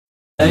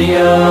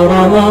يا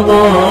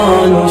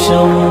رمضان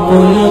شوق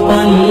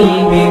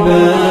القلب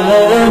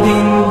باد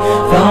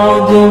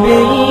فعد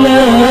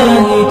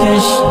بالله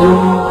تشدو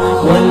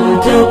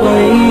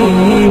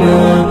والتقينا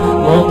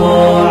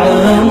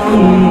وطعام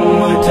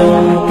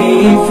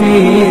وتوقيف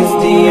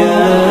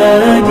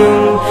ازدياد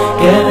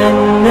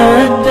كأن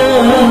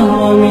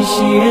الدهر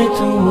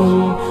مشيته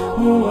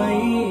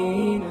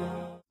هوينا.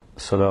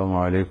 السلام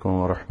عليكم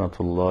ورحمة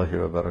الله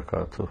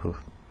وبركاته.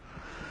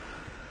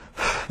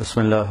 بسم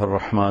الله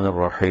الرحمن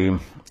الرحيم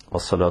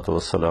والصلاة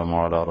والسلام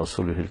على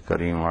رسوله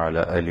الكريم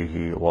وعلى آله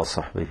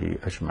وصحبه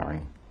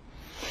أجمعين.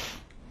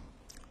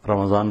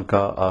 رمضان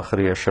کا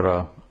آخری عشرہ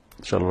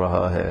چل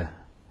رہا ہے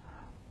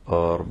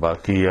اور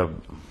باقی اب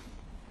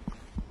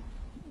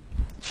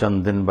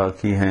چند دن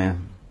باقی ہیں،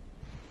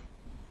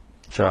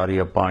 4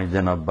 یا 5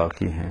 دن اب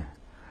باقی ہیں،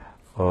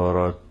 اور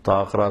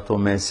تاخراتوں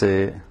میں سے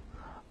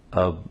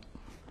اب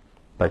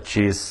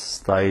 25،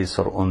 27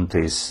 اور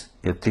 29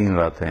 یہ 3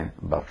 راتیں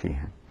باقی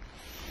ہیں۔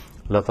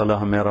 اللہ تعالی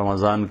ہمیں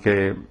رمضان کے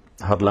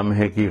ہر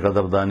لمحے کی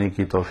قدردانی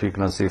کی توفیق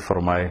نصیب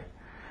فرمائے،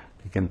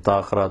 لیکن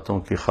تاخراتوں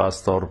کی خاص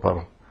طور پر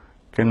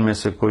کن میں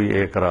سے کوئی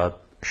ایک رات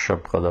شب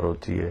قدر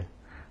ہوتی ہے۔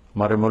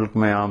 ہمارے ملک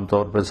میں عام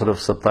طور پہ صرف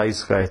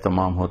 27 کا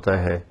اہتمام ہوتا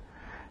ہے،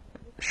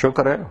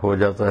 شکر ہے ہو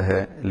جاتا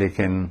ہے،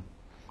 لیکن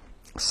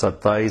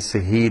 27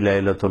 ہی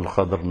لیلۃ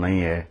القدر نہیں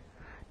ہے،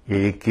 یہ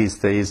 21،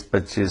 23،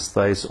 25،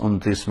 27،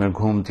 29 میں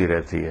گھومتی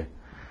رہتی ہے۔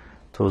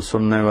 تو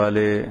سننے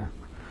والے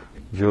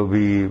جو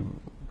بھی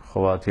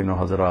خواتین و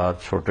حضرات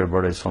چھوٹے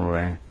بڑے سن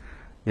رہے ہیں،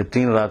 یہ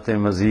 3 راتیں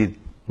مزید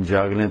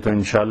جاگ لیں تو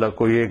انشاءاللہ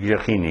کوئی ایک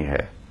یقینی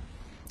ہے۔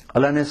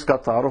 اللہ نے اس کا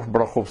تعارف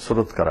بڑا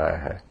خوبصورت کرایا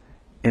ہے،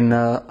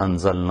 انا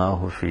انزلناہ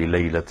فی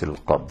لیلۃ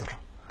القدر،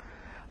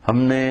 ہم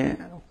نے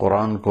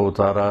قرآن کو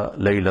اتارا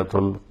لیلۃ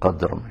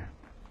القدر میں۔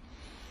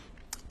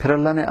 پھر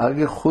اللہ نے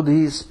آگے خود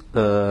ہی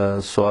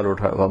سوال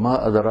اٹھایا، وما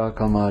ادراک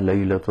ما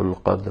لیلۃ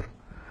القدر،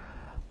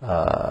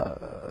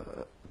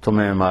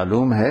 تمہیں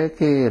معلوم ہے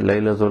کہ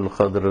لیلۃ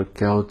القدر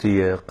کیا ہوتی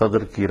ہے،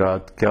 قدر کی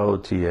رات کیا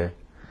ہوتی ہے؟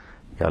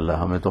 یا اللہ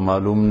ہمیں تو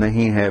معلوم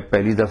نہیں ہے،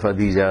 پہلی دفعہ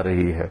دی جا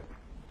رہی ہے۔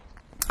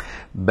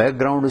 بیک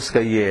گراؤنڈ اس کا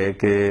یہ ہے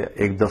کہ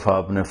ایک دفعہ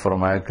آپ نے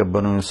فرمایا کہ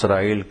بنو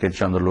اسرائیل کے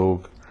چند لوگ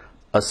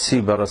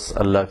 80 برس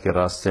اللہ کے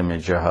راستے میں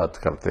جہاد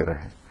کرتے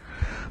رہے،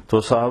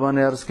 تو صحابہ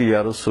نے عرض کی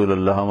یا رسول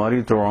اللہ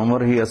ہماری تو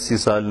عمر ہی 80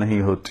 سال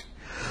نہیں ہوتی،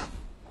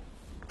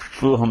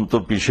 تو ہم تو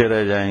پیچھے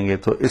رہ جائیں گے۔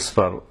 تو اس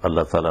پر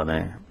اللہ تعالیٰ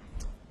نے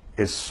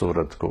اس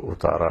صورت کو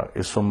اتارا،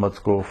 اس امت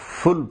کو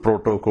فل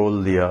پروٹوکول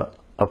دیا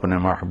اپنے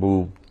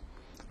محبوب،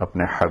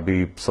 اپنے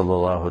حبیب صلی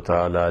اللہ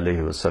تعالی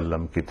علیہ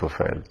وسلم کی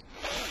طفیل۔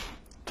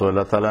 تو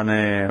اللہ تعالیٰ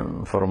نے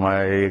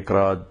فرمایا ایک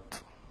رات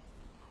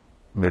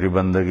میری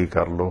بندگی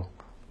کر لو،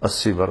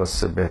 80 برس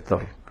سے بہتر،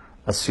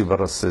 80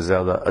 برس سے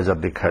زیادہ اجر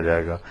لکھا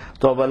جائے گا۔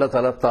 تو اب اللہ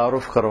تعالیٰ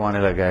تعارف کروانے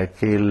لگا ہے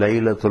کہ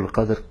لیلۃ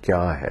القدر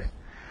کیا ہے۔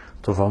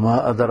 تو وما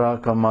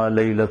ادراک ما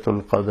لیلۃ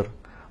القدر،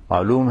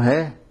 معلوم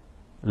ہے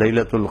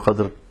لیلۃ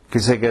القدر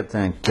کسے کہتے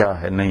ہیں، کیا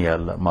ہے؟ نہیں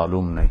اللہ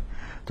معلوم نہیں۔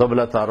 تو اب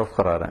اللہ تعارف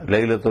کرا رہے ہیں،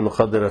 لیلۃ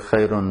القدر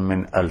خیر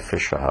من 1000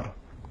 شہر۔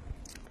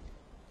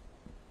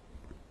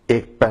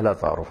 ایک پہلا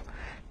تعارف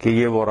کہ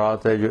یہ وہ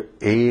رات ہے جو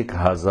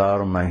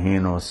 1000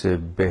 مہینوں سے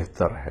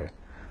بہتر ہے،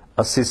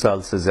 80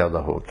 سال سے زیادہ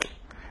ہوگی،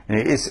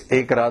 یعنی اس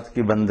ایک رات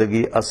کی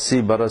بندگی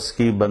 80 برس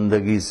کی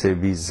بندگی سے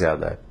بھی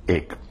زیادہ ہے۔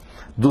 ایک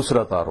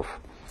دوسرا تعارف،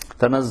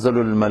 تنزل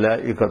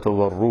الملائکۃ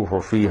والروح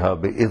فیہا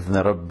باذن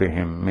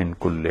ربہم من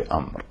کل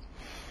امر،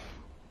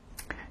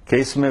 کہ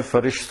اس میں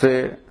فرشتے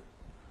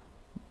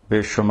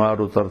بے شمار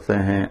اترتے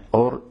ہیں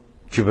اور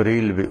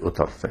جبریل بھی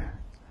اترتے ہیں۔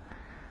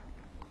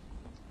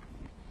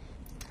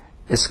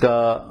 اس کا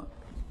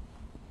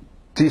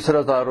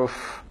تیسرا تعارف،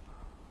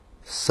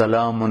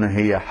 سلام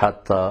ہی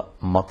حتی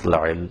مطلع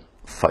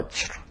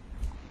الفجر۔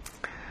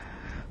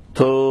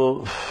 تو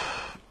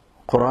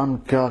قرآن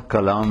کیا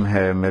کلام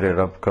ہے میرے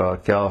رب کا،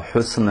 کیا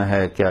حسن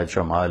ہے، کیا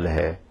جمال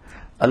ہے۔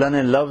 اللہ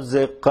نے لفظ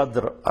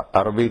قدر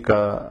عربی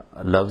کا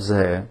لفظ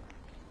ہے،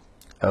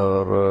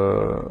 اور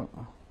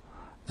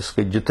اس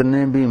کے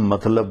جتنے بھی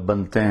مطلب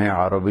بنتے ہیں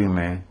عربی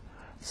میں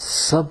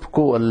سب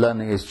کو اللہ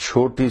نے اس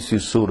چھوٹی سی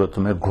صورت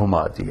میں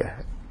گھما دیا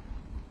ہے۔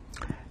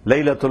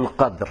 لیلۃ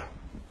القدر،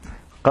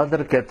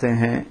 قدر کہتے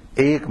ہیں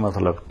ایک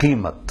مطلب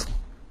قیمت،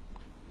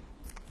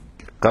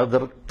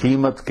 قدر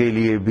قیمت کے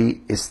لیے بھی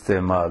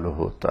استعمال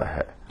ہوتا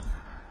ہے۔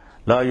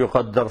 لا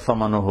یقدر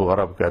ثمنہ،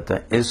 عرب کہتے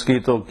ہیں اس کی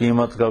تو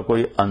قیمت کا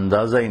کوئی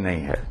اندازہ ہی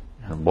نہیں ہے،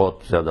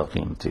 بہت زیادہ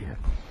قیمتی ہے۔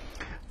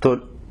 تو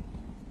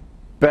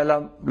پہلا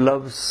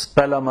لفظ،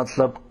 پہلا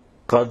مطلب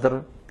قدر،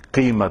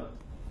 قیمت۔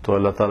 تو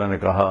اللہ تعالیٰ نے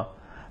کہا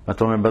میں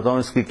تمہیں بتاؤں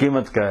اس کی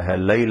قیمت کیا ہے،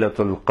 لیلۃ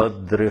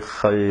القدر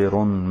خیر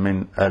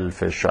من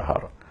 1000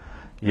 شہر،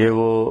 یہ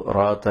وہ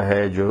رات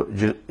ہے جو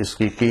اس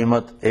کی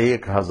قیمت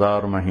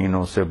 1000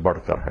 مہینوں سے بڑھ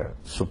کر ہے۔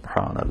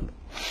 سبحان اللہ۔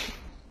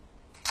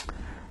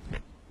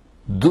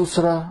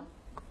 دوسرا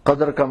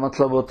قدر کا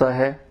مطلب ہوتا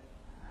ہے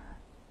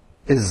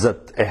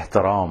عزت،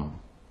 احترام،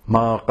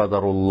 ما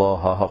قدر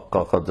اللہ حق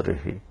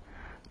قدرہ،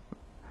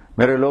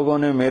 میرے لوگوں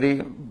نے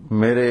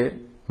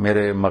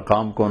میرے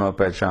مقام کو نہ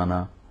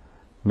پہچانا،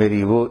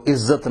 میری وہ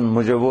عزت،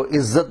 مجھے وہ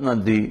عزت نہ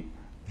دی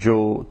جو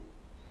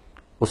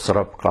اس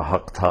رب کا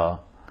حق تھا.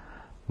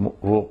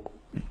 وہ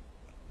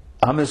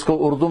ہم اس کو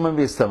اردو میں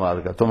بھی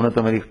استعمال کرتے، تم نے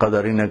تو میری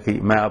قدر ہی نہ کی،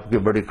 میں آپ کی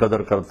بڑی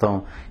قدر کرتا ہوں،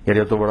 یار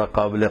یہ تو بڑا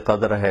قابل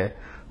قدر ہے.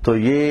 تو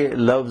یہ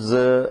لفظ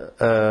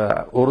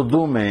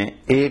اردو میں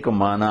ایک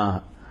معنی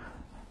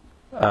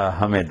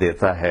ہمیں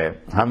دیتا ہے.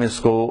 ہم اس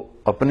کو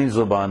اپنی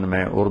زبان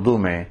میں اردو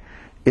میں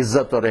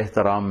عزت اور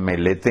احترام میں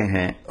لیتے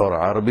ہیں اور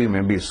عربی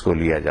میں بھی اس کو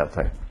لیا جاتا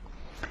ہے.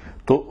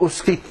 تو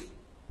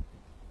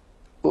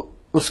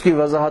اس کی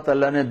وضاحت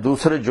اللہ نے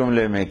دوسرے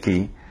جملے میں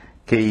کی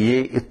کہ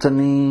یہ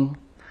اتنی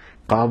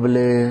قابل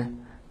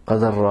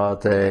قدر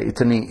رات ہے،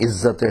 اتنی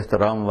عزت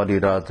احترام والی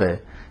رات ہے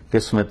کہ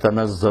اس میں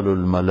تنزل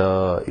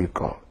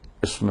الملائکہ،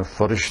 اس میں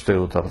فرشتے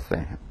اترتے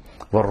ہیں،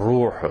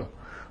 والروح،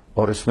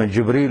 اور اس میں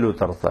جبریل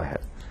اترتا ہے،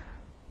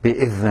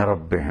 بِإِذْنِ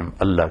رَبِّهِمْ،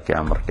 اللہ کے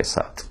امر کے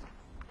ساتھ.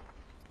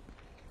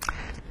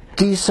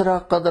 تیسرا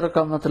قدر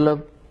کا مطلب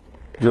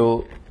جو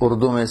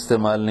اردو میں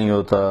استعمال نہیں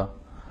ہوتا،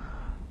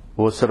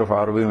 وہ صرف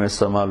عربی میں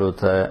استعمال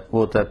ہوتا ہے، وہ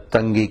ہوتا ہے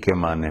تنگی کے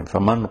معنی.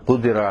 فمن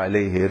قدر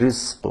علیہ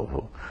رزقہ،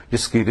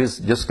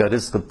 جس کا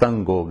رزق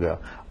تنگ ہو گیا.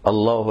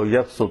 اللہ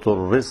یبسط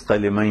الرزق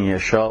لمن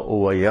یشاء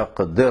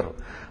ویقدر،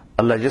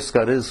 اللہ جس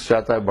کا رزق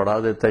چاہتا ہے بڑھا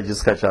دیتا ہے،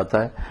 جس کا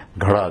چاہتا ہے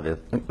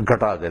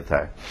گھٹا دیتا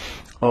ہے.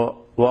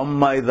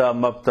 وَأَمَّا إِذَا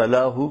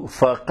مَبْتَلَاهُ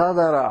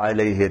فَقَدَرَ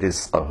عَلَيْهِ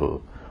رِزْقَهُ،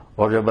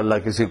 اور جب اللہ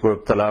کسی کو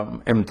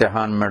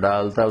امتحان میں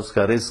ڈالتا ہے اس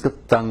کا رزق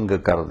تنگ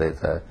کر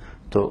دیتا ہے.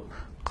 تو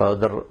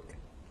قدر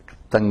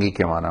تنگی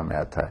کے معنی میں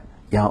آتا ہے.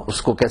 یہاں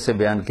اس کو کیسے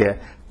بیان کیا ہے؟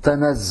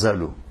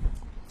 تنزلو.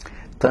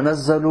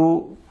 تنزلو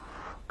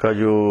کا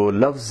جو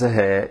لفظ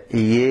ہے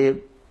یہ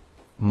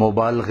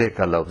مبالغے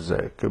کا لفظ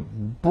ہے کہ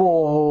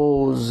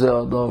بہت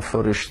زیادہ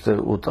فرشتے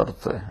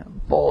اترتے ہیں،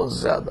 بہت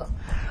زیادہ،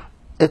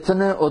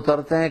 اتنے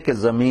اترتے ہیں کہ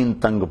زمین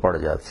تنگ پڑ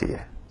جاتی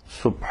ہے.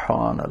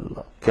 سبحان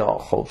اللہ، کیا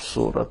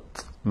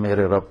خوبصورت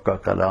میرے رب کا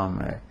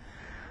کلام ہے.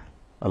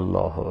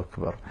 اللہ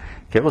اکبر،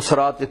 کہ اس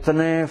رات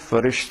اتنے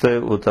فرشتے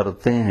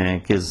اترتے ہیں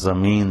کہ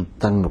زمین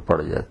تنگ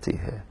پڑ جاتی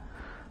ہے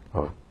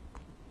اور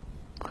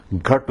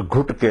گھٹ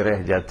گھٹ کے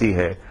رہ جاتی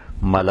ہے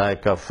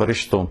ملائکہ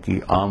فرشتوں کی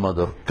آمد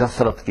اور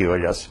کثرت کی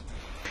وجہ سے.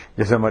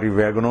 جیسے ہماری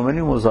ویگنوں میں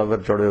نہیں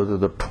مسافر چڑھے ہوتے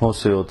تو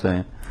ٹھونسے ہوتے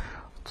ہیں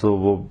تو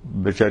وہ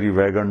بیچاری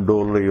ویگن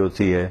ڈول رہی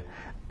ہوتی ہے،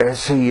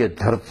 ایسے یہ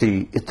دھرتی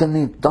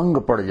اتنی تنگ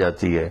پڑ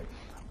جاتی ہے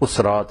اس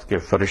رات کے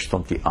فرشتوں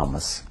کی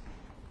آمد سے.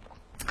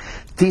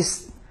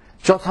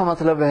 چوتھا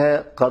مطلب ہے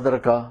قدر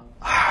کا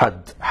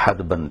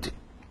حد بندی.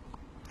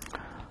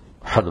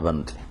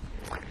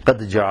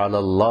 قد جعل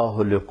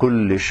اللہ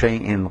لکل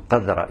شیء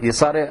قدرا، یہ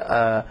سارے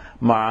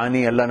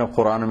معانی اللہ نے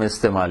قرآن میں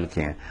استعمال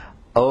کیے ہیں،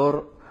 اور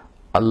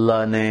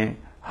اللہ نے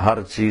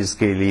ہر چیز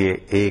کے لیے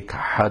ایک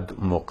حد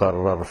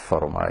مقرر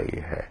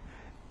فرمائی ہے،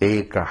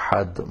 ایک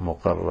حد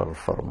مقرر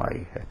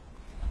فرمائی ہے.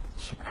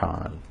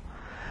 سبحان اللہ.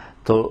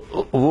 تو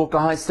وہ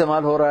کہاں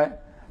استعمال ہو رہا ہے؟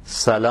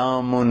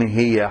 سلام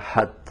ہی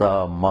حتی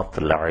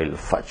مطلع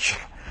الفجر،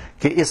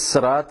 کہ اس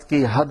رات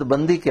کی حد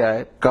بندی کیا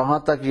ہے، کہاں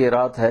تک یہ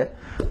رات ہے.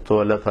 تو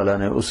اللہ تعالیٰ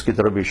نے اس کی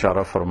طرف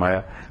اشارہ فرمایا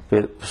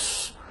کہ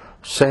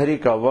سحری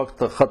کا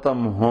وقت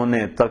ختم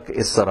ہونے تک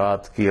اس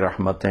رات کی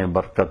رحمتیں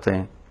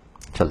برکتیں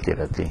چلتی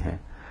رہتی ہیں.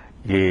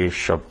 یہ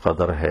شب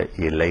قدر ہے،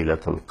 یہ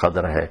لیلۃ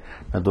القدر ہے.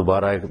 میں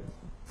دوبارہ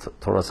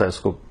تھوڑا سا اس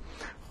کو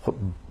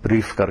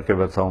بریف کر کے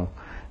بتاؤں.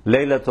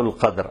 لیلۃ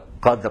القدر،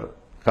 قدر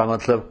کا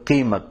مطلب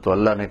قیمت، تو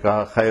اللہ نے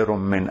کہا خیر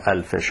من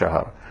الف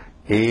شہر،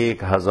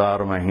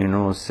 1000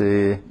 مہینوں سے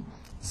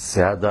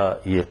زیادہ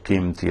یہ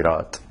قیمتی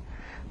رات.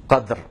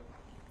 قدر،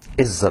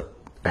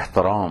 عزت،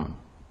 احترام،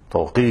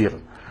 توقیر.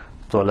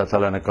 تو اللہ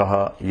تعالیٰ نے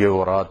کہا یہ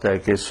وہ رات ہے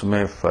کہ اس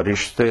میں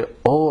فرشتے،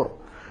 اور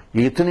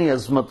یہ اتنی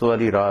عظمت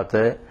والی رات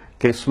ہے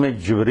کہ اس میں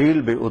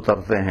جبریل بھی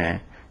اترتے ہیں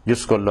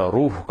جس کو اللہ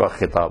روح کا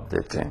خطاب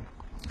دیتے ہیں.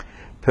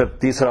 پھر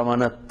تیسرا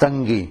معنی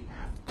تنگی،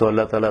 تو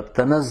اللہ تعالیٰ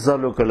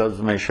تنزل کے لفظ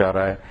میں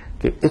اشارہ ہے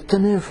کہ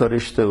اتنے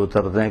فرشتے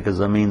اترتے ہیں کہ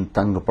زمین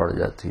تنگ پڑ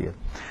جاتی ہے.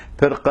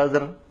 پھر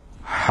قدر،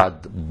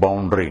 حد،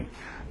 باؤنڈری.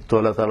 تو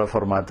اللہ تعالیٰ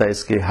فرماتا ہے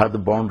اس کی حد،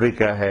 باؤنڈری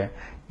کیا ہے؟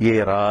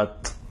 یہ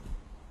رات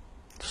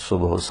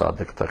صبح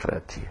صادق تک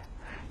رہتی ہے.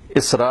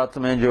 اس رات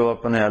میں جو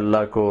اپنے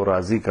اللہ کو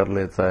راضی کر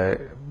لیتا ہے،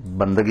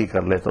 بندگی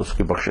کر لیتا ہے، اس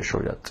کی بخشش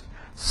ہو جاتی ہے،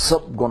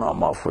 سب گناہ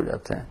معاف ہو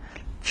جاتے ہیں.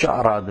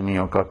 4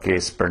 آدمیوں کا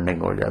کیس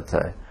پینڈنگ ہو جاتا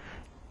ہے.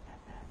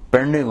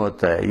 پینڈنگ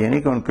ہوتا ہے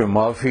یعنی کہ ان کی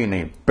معافی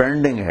نہیں،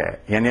 پینڈنگ ہے،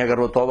 یعنی اگر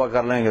وہ توبہ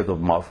کر لیں گے تو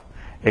معاف.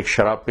 ایک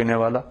شراب پینے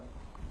والا،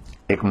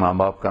 ایک ماں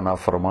باپ کا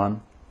نافرمان،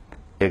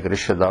 ایک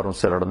رشتہ داروں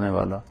سے لڑنے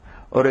والا،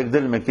 اور ایک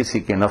دل میں کسی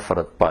کی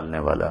نفرت پالنے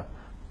والا.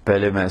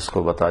 پہلے میں اس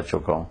کو بتا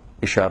چکا ہوں،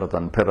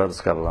 اشارتاً پھر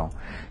عرض کر رہا ہوں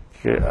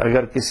کہ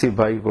اگر کسی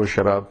بھائی کو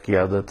شراب کی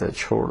عادت ہے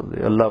چھوڑ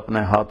دے، اللہ اپنے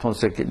ہاتھوں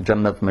سے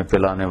جنت میں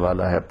پلانے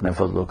والا ہے اپنے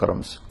فضل و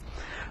کرم سے.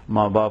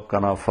 ماں باپ کا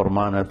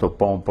نافرمان ہے تو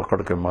پاؤں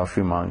پکڑ کے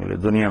معافی مانگ لے.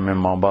 دنیا میں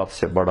ماں باپ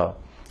سے بڑا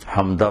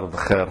ہمدرد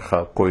خیر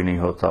خواہ کوئی نہیں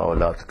ہوتا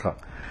اولاد کا.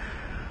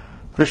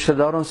 رشتہ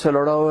داروں سے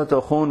لڑا ہوا ہے تو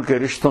خون کے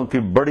رشتوں کی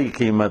بڑی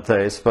قیمت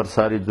ہے، اس پر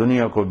ساری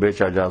دنیا کو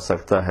بیچا جا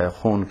سکتا ہے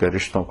خون کے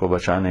رشتوں کو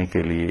بچانے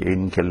کے لیے.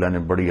 ان کے اللہ نے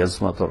بڑی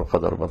عظمت اور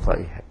قدر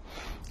بتائی ہے.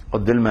 اور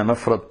دل میں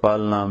نفرت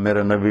پالنا،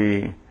 میرے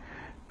نبی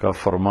کا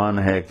فرمان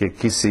ہے کہ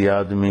کسی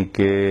آدمی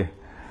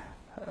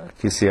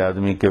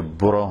کے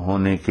برا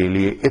ہونے کے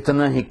لیے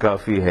اتنا ہی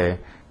کافی ہے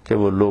کہ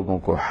وہ لوگوں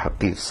کو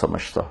حقیر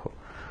سمجھتا ہو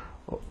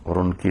اور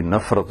ان کی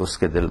نفرت اس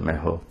کے دل میں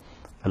ہو۔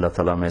 اللہ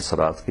تعالیٰ میں اس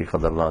رات کی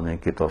قدر لانے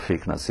کی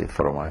توفیق نصیب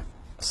فرمائے۔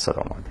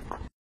 السلام علیکم۔